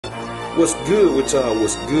What's good with y'all?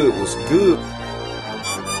 What's good? What's good?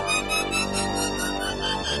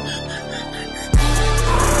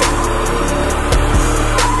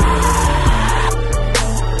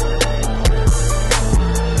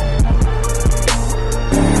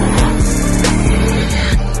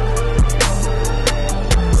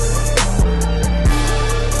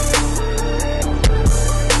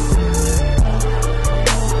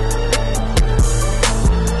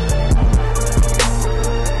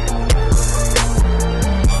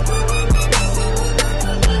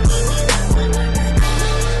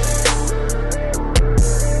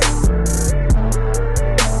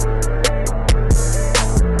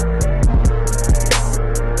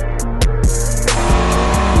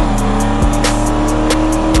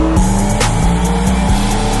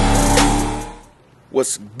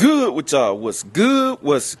 What's good with y'all? What's good?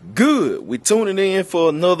 What's good? We tuning in for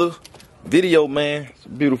another video, man. It's a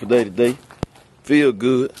beautiful day today. Feel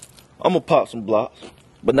good. I'm gonna pop some blocks,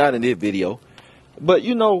 but not in this video. But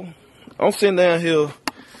you know, I'm sitting down here.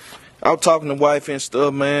 I was talking to wife and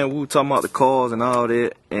stuff, man. We were talking about the cars and all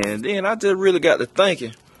that, and then I just really got to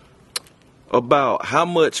thinking about how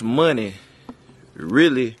much money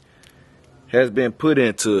really has been put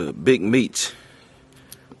into Big Meech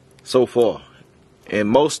so far. And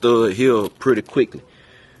most of it here pretty quickly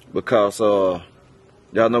because y'all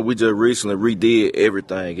know we just recently redid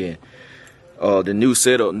everything, and the new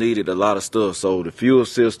setup needed a lot of stuff. So the fuel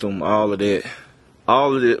system, all of that,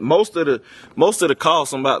 most of the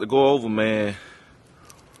costs I'm about to go over, man,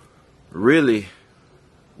 really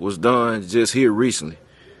was done just here recently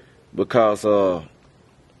because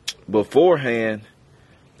beforehand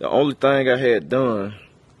the only thing I had done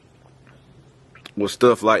was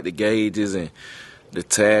stuff like the gauges and the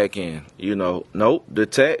tack, and you know, nope, the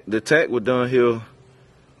tack was done here.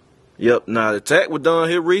 Yep, nah, the tack was done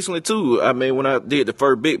here recently too. I mean, when I did the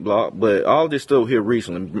first big block, but all this stuff here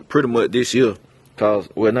recently, pretty much this year, cause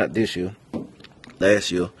well, not this year,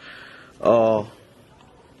 last year, cause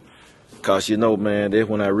you know, man, that's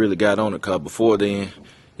when I really got on it. Cause before then,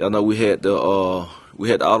 y'all know we had the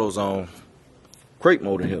AutoZone crate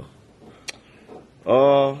motor here.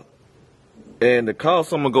 And the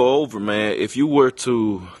cost I'm gonna go over, man, if you were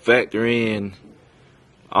to factor in,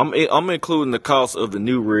 I'm including the cost of the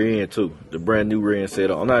new rear end too, the brand new rear end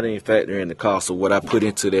setup. I'm not even factoring the cost of what I put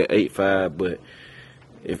into that 8.5, but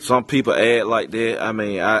if some people add like that, I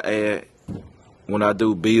mean, I add when I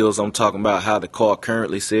do bills. I'm talking about how the car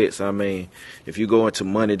currently sits. I mean, if you go into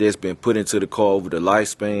money that's been put into the car over the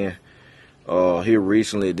lifespan, here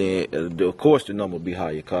recently, then of course the number will be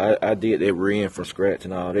higher. Cause I did that rear end from scratch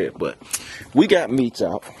and all that. But we got Meech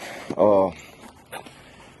out.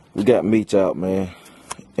 Man,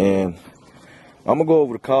 and I'm gonna go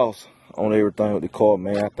over the cost on everything with the car,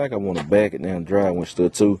 man. I think I want to back it down and drive one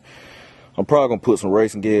stuff too. I'm probably gonna put some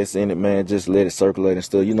racing gas in it, man. Just let it circulate and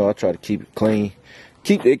stuff. You know, I try to keep it clean,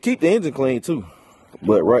 keep the engine clean too.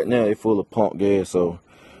 But right now it's full of pump gas, so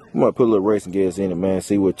I might put a little racing gas in it, man.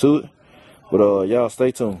 See what to it. But y'all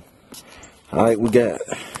stay tuned. All right, we got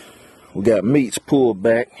Meech pulled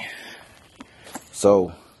back.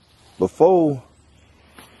 So before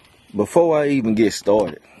I even get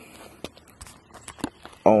started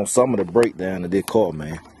on some of the breakdown of this car,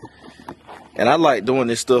 man, and I like doing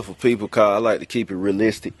this stuff for people because I like to keep it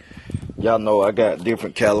realistic. Y'all know I got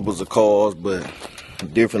different calibers of cars, but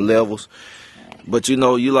different levels. But you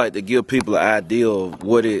know, you like to give people an idea of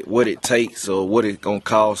what it takes or what it's gonna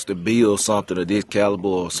cost to build something of this caliber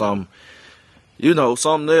or some, you know,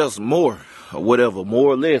 something else more or whatever,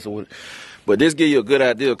 more or less. But this give you a good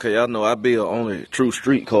idea, cause y'all know I build only true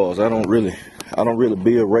street cars. I don't really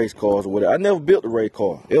build race cars or whatever. I never built a race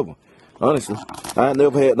car ever. Honestly, I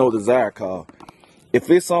never had no desire car. If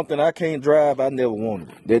it's something I can't drive, I never wanted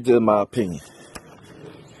it. That's just my opinion,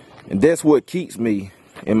 and that's what keeps me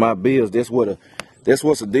in my builds. That's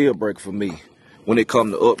what's a deal breaker for me when it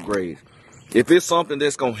comes to upgrades. If it's something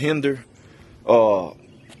that's gonna hinder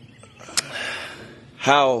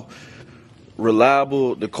how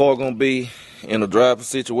reliable the car gonna be in a driving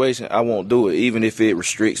situation, I won't do it, even if it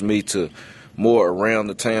restricts me to more around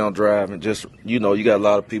the town driving. Just, you know, you got a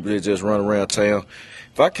lot of people that just run around town.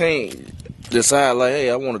 If I can't decide like,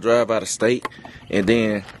 hey, I want to drive out of state, and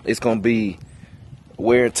then it's gonna be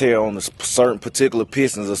wear and tear on the certain particular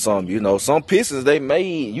pistons or something. You know, some pistons they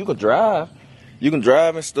made, you can drive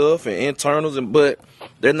and stuff and internals, but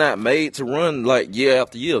they're not made to run like year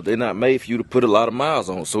after year. They're not made for you to put a lot of miles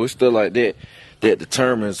on. So it's stuff like that that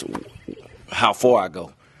determines how far I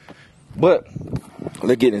go. But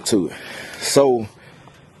let's get into it. So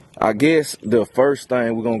I guess the first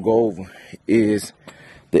thing we're gonna go over is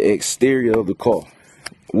the exterior of the car,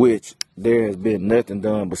 which there has been nothing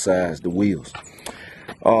done besides the wheels.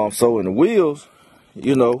 So in the wheels,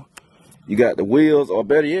 you know, you got the wheels, or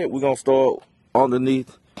better yet, we're gonna start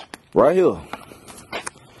underneath right here.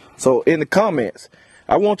 So in the comments,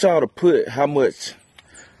 I want y'all to put how much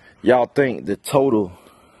y'all think the total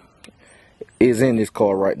is in this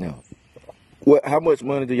car right now. How much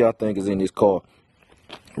money do y'all think is in this car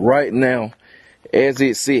right now as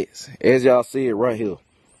it sits, as y'all see it right here?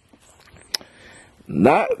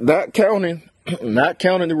 Not counting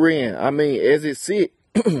the rear end. I mean, as it sit,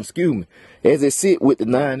 excuse me, as it sit with the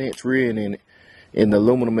 9-inch rear end in it, and the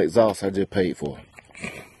aluminum exhaust I just paid for.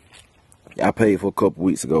 I paid for a couple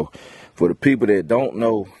weeks ago. For the people that don't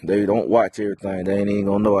know, they don't watch everything, they ain't even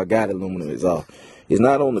gonna know I got aluminum exhaust. It's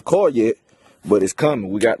not on the car yet, but it's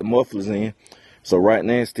coming. We got the mufflers in. So right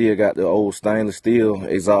now, still got the old stainless steel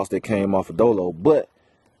exhaust that came off of Dolo. But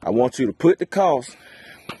I want you to put the cost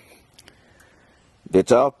that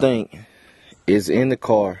y'all think is in the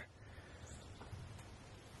car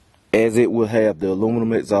as it will have the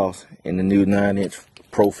aluminum exhaust and the new 9-inch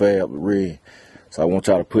profab rear. So I want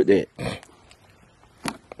y'all to put that.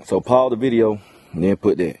 So pause the video and then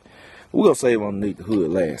put that. We're gonna save underneath the hood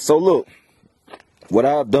last. So look, what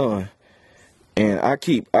I've done, and I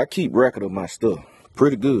keep record of my stuff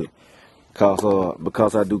pretty good,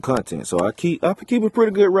 because I do content. So I keep a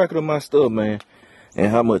pretty good record of my stuff, man, and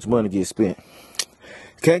how much money gets spent.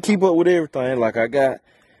 Can't keep up with everything. Like I got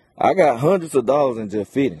hundreds of dollars in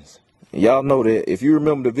just fittings. Y'all know that. If you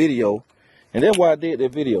remember the video, and that's why I did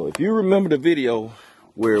that video. If you remember the video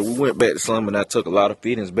where we went back to Slum and I took a lot of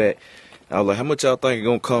fittings back, I was like, how much y'all think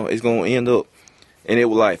it's gonna end up? And it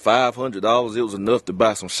was like $500. It was enough to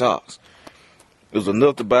buy some shocks. It was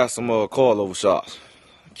enough to buy some coilover shocks,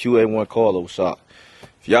 QA1 coilover shocks.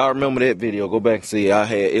 If y'all remember that video, go back and see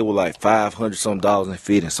it. It was like $500 something in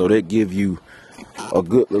fittings. So that give you a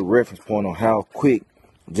good little reference point on how quick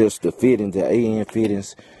just the fittings, the AN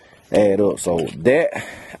fittings add up. So that,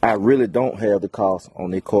 I really don't have the cost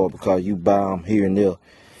on this car, because you buy them here and there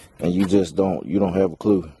and you don't have a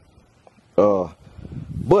clue.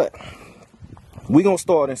 But we gonna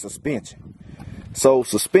start in suspension. So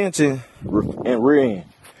suspension and rear end.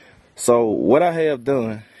 So what I have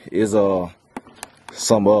done is y'all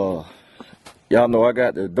know I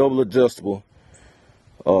got the double adjustable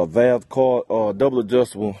valve car, double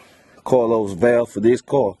adjustable coilovers valve for this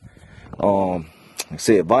car. I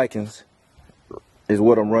said Vikings is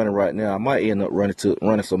what I'm running right now. I might end up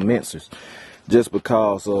running some Mensers, just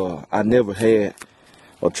because I never had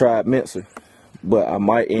or tried Menser, but I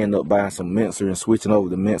might end up buying some Menser and switching over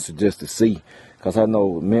to Menser just to see, because I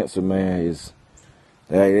know Menser, man,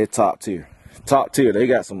 they're top tier. Top tier. They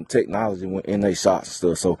got some technology in their shots and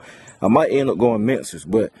stuff, so I might end up going Mensers.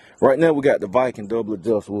 But right now we got the Viking double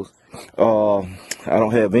adjustables. I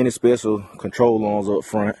don't have any special control arms up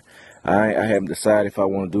front. I haven't decided if I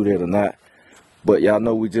want to do that or not. But y'all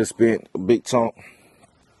know we just spent a big chunk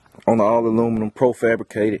on the all aluminum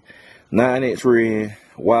pro-fabricated 9-inch rear end,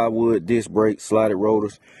 wildwood disc brakes, slided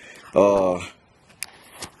rotors,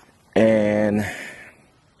 and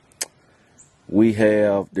we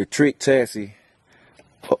have the trick chassis,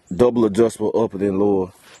 double adjustable upper and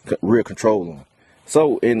lower rear control arm.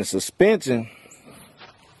 So in the suspension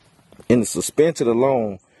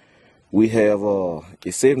alone, we have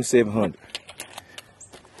it's 7,700.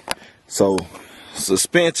 So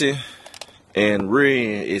suspension and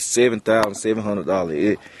rear end is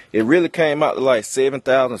 $7,700. It really came out to like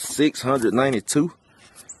 $7,692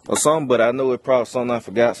 or something, but I know it probably something I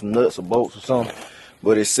forgot, some nuts or bolts or something.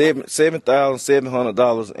 But it's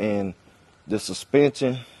 $7,700 in the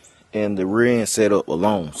suspension and the rear end setup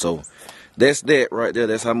alone. So that's that right there.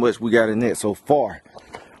 That's how much we got in that so far.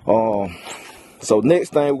 So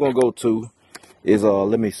next thing we're gonna go to is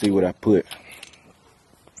let me see what I put.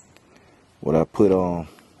 What I put on.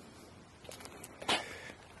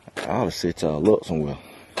 I ought to set y'all up somewhere.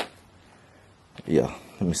 Yeah,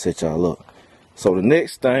 let me set y'all up. So the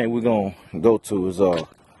next thing we're gonna go to is the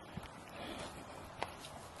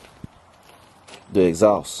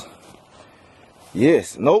exhaust.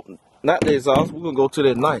 Yes, nope, not the exhaust. We're gonna go to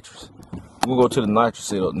the nitrous. We're gonna go to the nitrous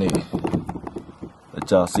setup next. Let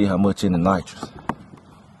y'all see how much in the nitrous.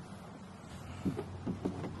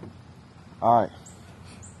 All right.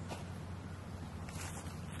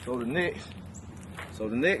 So the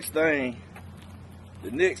next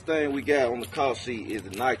thing we got on the cost sheet is the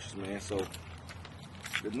nitrous, man. So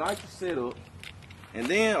the nitrous setup, and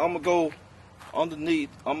then I'm gonna go underneath.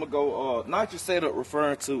 I'm gonna go nitrous setup,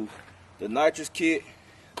 referring to the nitrous kit.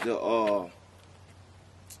 I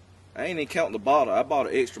ain't even counting the bottle. I bought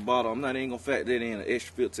an extra bottle. I'm not even gonna factor that in, an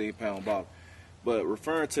extra 15-pound bottle. But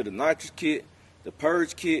referring to the nitrous kit, the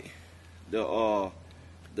purge kit, the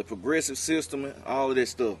progressive system, and all of that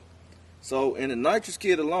stuff. So in the nitrous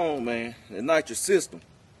kit alone, man, the nitrous system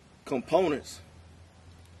components,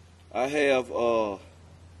 I have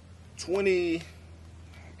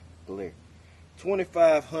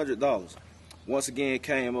 $2,500. Once again, it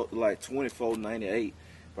came up to like $24.98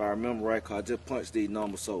 if I remember right, cause I just punched these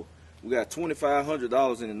numbers. So we got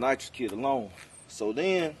 $2,500 in the nitrous kit alone. So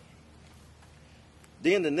then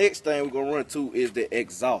the next thing we're gonna run to is the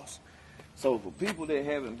exhaust. So for people that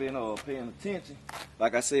haven't been paying attention,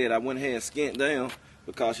 like I said, I went ahead and skint down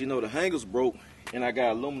because you know the hangers broke, and I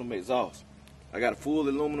got aluminum exhaust. I got a full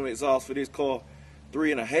aluminum exhaust for this car,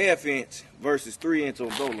 3.5 inch versus 3 inch on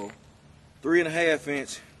Dolo. 3.5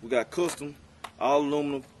 inch. We got custom, all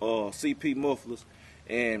aluminum CP mufflers,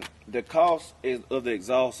 and the cost of the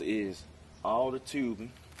exhaust is all the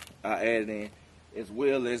tubing I added in, as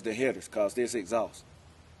well as the headers, cause this exhaust.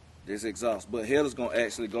 But headers gonna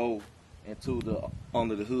actually go into the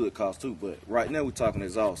under the hood cost too. But right now we're talking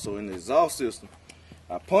exhaust. So in the exhaust system,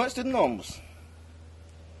 I punched the numbers.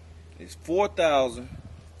 It's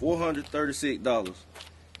 $4,436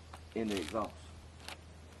 in the exhaust.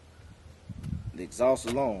 The exhaust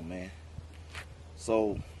alone, man.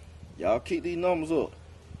 So y'all keep these numbers up.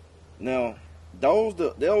 Now, that was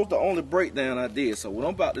the only breakdown I did. So what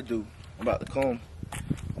I'm about to do, I'm about to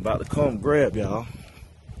come grab y'all.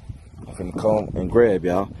 I'm finna come and grab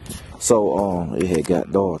y'all. So it had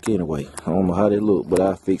got dark anyway. I don't know how they look, but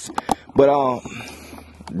I'll fix it. But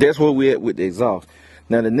that's where we at with the exhaust.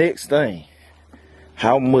 Now the next thing,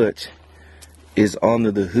 how much is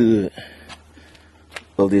under the hood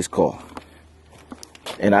of this car?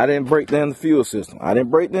 And I didn't break down the fuel system. But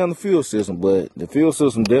the fuel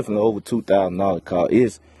system definitely over $2,000 car.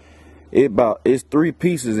 It's 3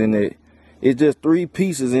 pieces in it. It's just 3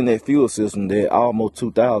 pieces in that fuel system that almost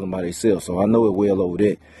 $2,000 by themselves. So I know it well over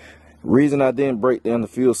that. Reason I didn't break down the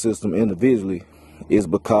fuel system individually is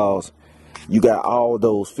because you got all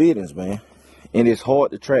those fittings, man. And it's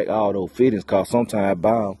hard to track all those fittings because sometimes I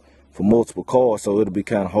buy them for multiple cars, so it'll be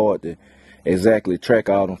kind of hard to exactly track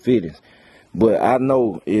all them fittings. But I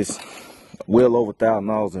know it's well over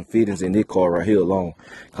 $1,000 in fittings in this car right here alone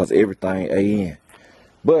because everything AN.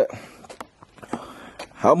 But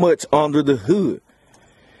how much under the hood?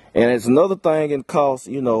 And it's another thing in cost,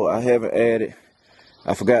 you know, I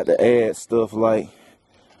forgot to add stuff like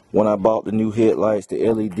when I bought the new headlights, the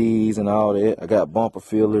LEDs and all that. I got bumper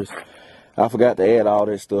fillers. I forgot to add all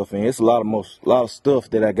that stuff in. It's a lot of stuff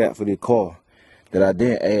that I got for this car that I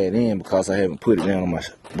didn't add in because I haven't put it down on my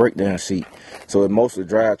breakdown sheet. So it's mostly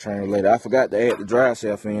drivetrain related. I forgot to add the drive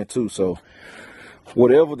shaft in too. So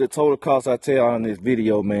whatever the total cost I tell on this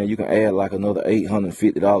video, man, you can add like another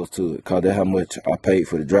 $850 to it because that's how much I paid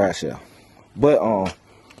for the drive shaft. But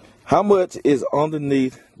how much is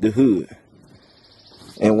underneath the hood?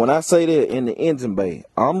 And when I say that in the engine bay,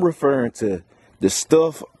 I'm referring to the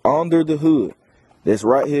stuff under the hood that's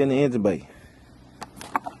right here in the engine bay.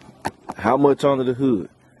 How much under the hood?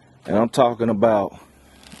 And I'm talking about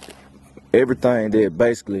everything that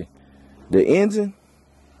basically the engine,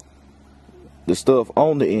 the stuff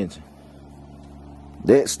on the engine,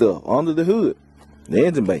 that stuff under the hood, the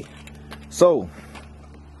engine bay. So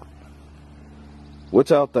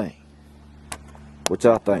what y'all think? What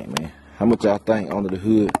y'all think, man? How much y'all think under the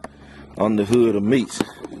hood of Meech?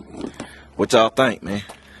 What y'all think, man?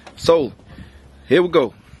 So here we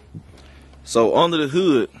go. So under the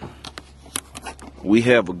hood, we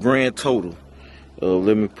have a grand total of,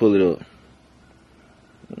 let me pull it up.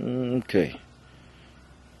 Okay.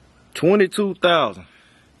 22,000.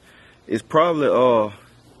 It's probably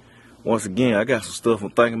once again, I got some stuff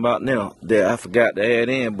I'm thinking about now that I forgot to add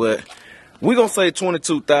in, but we're gonna say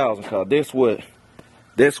 22,000 cause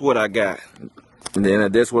that's what I got. And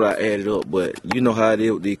then that's what I added up. But you know how it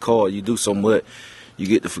is with these cars, you do so much, you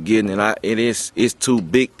get to forgetting. And it's 2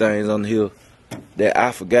 big things on here that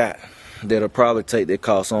I forgot that'll probably take that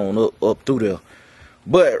cost on up through there.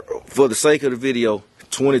 But for the sake of the video,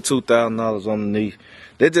 $22,000 underneath.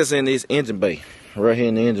 They're just in this engine bay, right here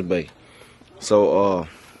in the engine bay. So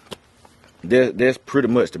that's pretty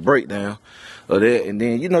much the breakdown of that. And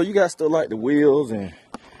then you know you got stuff like the wheels and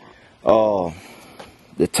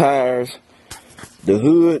the tires. The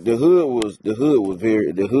hood was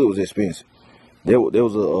expensive. There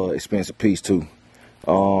was a expensive piece too.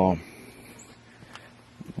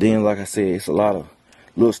 Then like I said, it's a lot of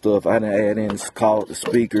little stuff I didn't add in. It's called the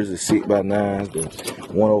speakers, the 6x9s, the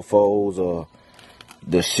 104s,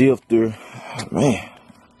 the shifter. Man,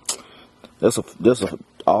 that's a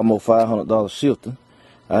almost $500 shifter.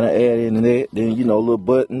 I done add in that. Then, you know, little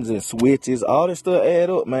buttons and switches. All this stuff add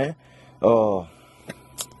up, man. Like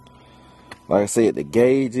I said, the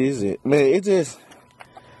gauges. Man, it just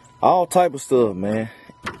all type of stuff, man,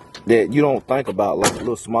 that you don't think about, like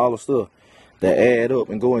little smaller stuff that add up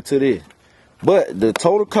and go into this. But the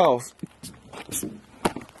total cost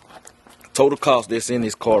that's in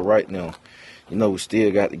this car right now, you know, we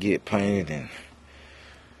still got to get painted and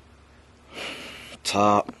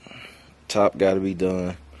top got to be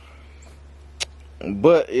done.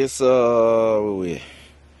 But it's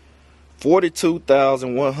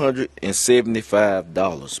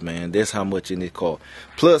 $42,175, man. That's how much in this car.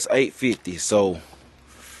 Plus $850, so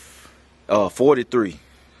 43.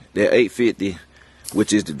 That $850,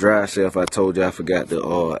 which is the drive shaft. I told you I forgot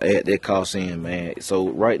to add that cost in, man. So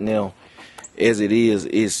right now, as it is,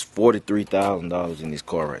 it's $43,000 in this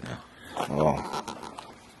car right now.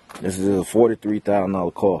 This is a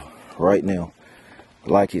 $43,000 car right now,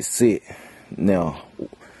 like it's set. Now,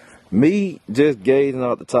 me just gauging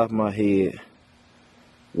out the top of my head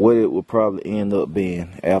what it would probably end up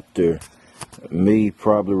being after me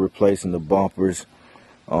probably replacing the bumpers,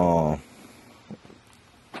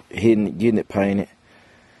 getting it painted,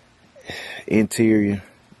 getting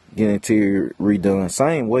interior redone,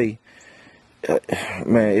 same way.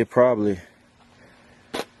 Man, it probably,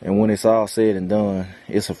 and when it's all said and done,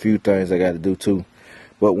 it's a few things I got to do too.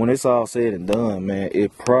 But when it's all said and done, man,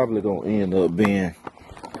 it probably gonna end up being,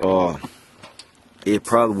 it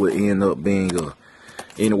probably would end up being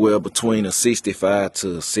anywhere between a $65,000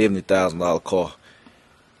 to $70,000 car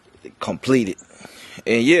completed.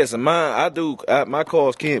 And yes, my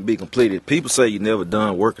cars can't be completed. People say you're never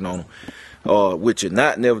done working on them, which you're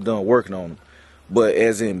not never done working on them. But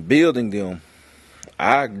as in building them,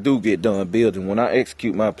 I do get done building. When I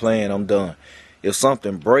execute my plan, I'm done. If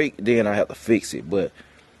something break, then I have to fix it. But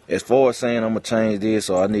as far as saying I'm gonna change this,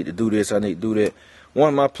 or I need to do this, I need to do that,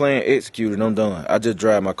 once my plan executed, I'm done. I just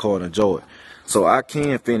drive my car and enjoy it. So I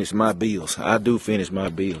can finish my bills. I do finish my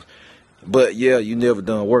bills. But yeah, you never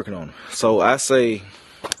done working on them. So I say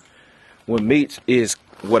when Meech is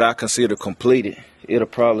what I consider completed, it'll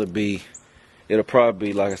probably be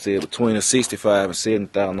like I said, between a $65,000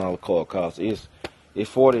 and $70,000 car cost. It's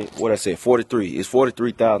 43. It's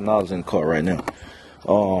 $43,000 in the car right now.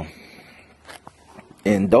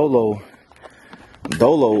 And Dolo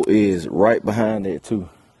is right behind that too.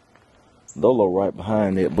 Dolo right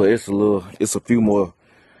behind it, but it's a few more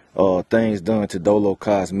things done to Dolo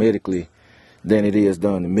cosmetically than it is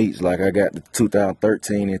done to Meech. Like I got the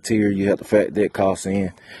 2013 interior, you have to factor that cost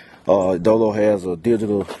in. Dolo has a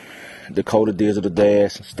Dakota digital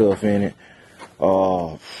dash and stuff in it.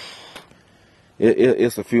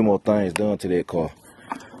 It's a few more things done to that car.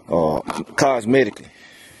 Cosmetically.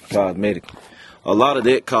 A lot of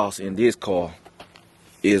that cost in this car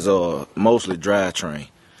is mostly drivetrain.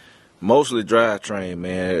 Mostly drivetrain,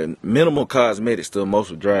 man. Minimal cosmetic stuff,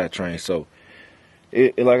 mostly drivetrain. So,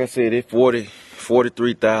 like I said, it's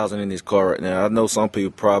 $43,000 in this car right now. I know some people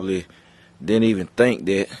probably didn't even think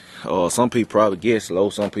that. Some people probably guess low,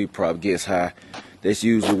 some people probably guess high. That's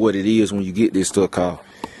usually what it is when you get this stuff car.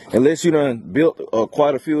 Unless you done built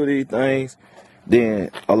quite a few of these things, then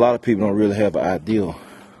a lot of people don't really have an idea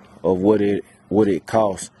of what it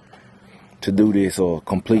costs to do this or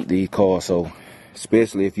complete these cars. So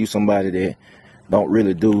especially if you somebody that don't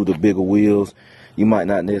really do the bigger wheels, you might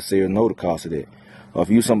not necessarily know the cost of that. Or if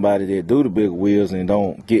you somebody that do the bigger wheels and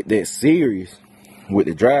don't get that serious with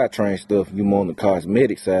the drivetrain stuff, you more on the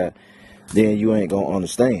cosmetic side, then you ain't gonna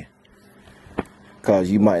understand.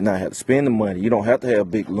 Cause you might not have to spend the money. You don't have to have a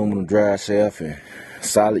big aluminum drive shaft and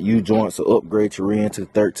solid U joints to upgrade your end to the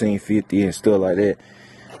 1350 and stuff like that.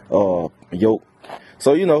 Yoke.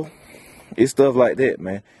 So you know, it's stuff like that,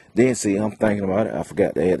 man. Then see, I'm thinking about it. I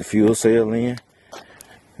forgot to add the fuel cell in.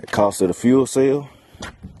 The cost of the fuel cell.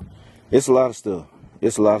 It's a lot of stuff.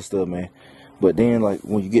 It's a lot of stuff, man. But then, like,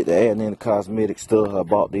 when you get to adding in the cosmetic stuff, I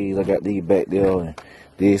bought these. I got these back there and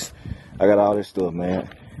this. I got all this stuff, man.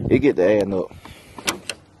 It get to adding up.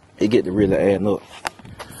 It get to really adding up.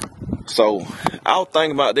 So, I was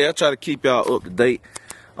thinking about that. I try to keep y'all up to date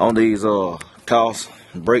on these cost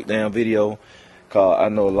breakdown video. Cause I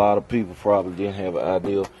know a lot of people probably didn't have an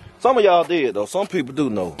idea. Some of y'all did though. Some people do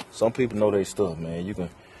know. Some people know their stuff, man. You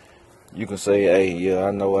can say, hey, yeah,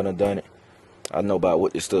 I know I done it. I know about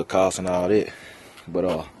what this stuff costs and all that.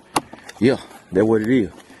 But yeah, that's what it is.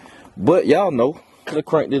 But y'all know. Let's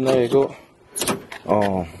crank this leg up.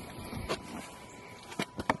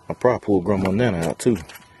 I probably pull Grandma Nana out too.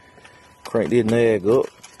 Crank this nag up.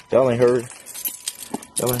 Y'all ain't heard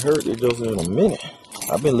it just in a minute.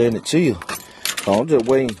 I've been letting it chill. So I'm just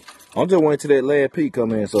waiting I'm just waiting till that last peak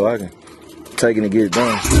come in so I can take it and get it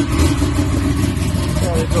done.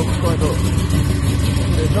 That dope front up.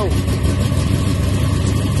 That dope.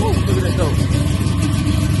 Woo, look at that dope.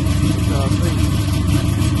 Y'all see.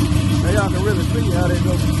 Now y'all can really see how that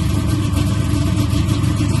dope.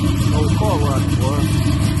 Old car rocket, boy.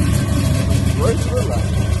 Great to look like.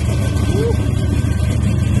 Woo.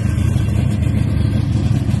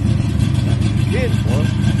 Get it, boy.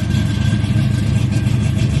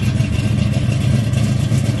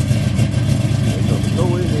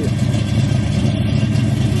 Go in here.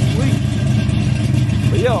 Sweet.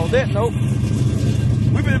 But yeah, on that note,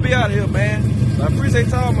 we finna be out of here, man. I appreciate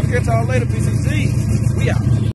y'all. I'm gonna catch y'all later, BCG. We out.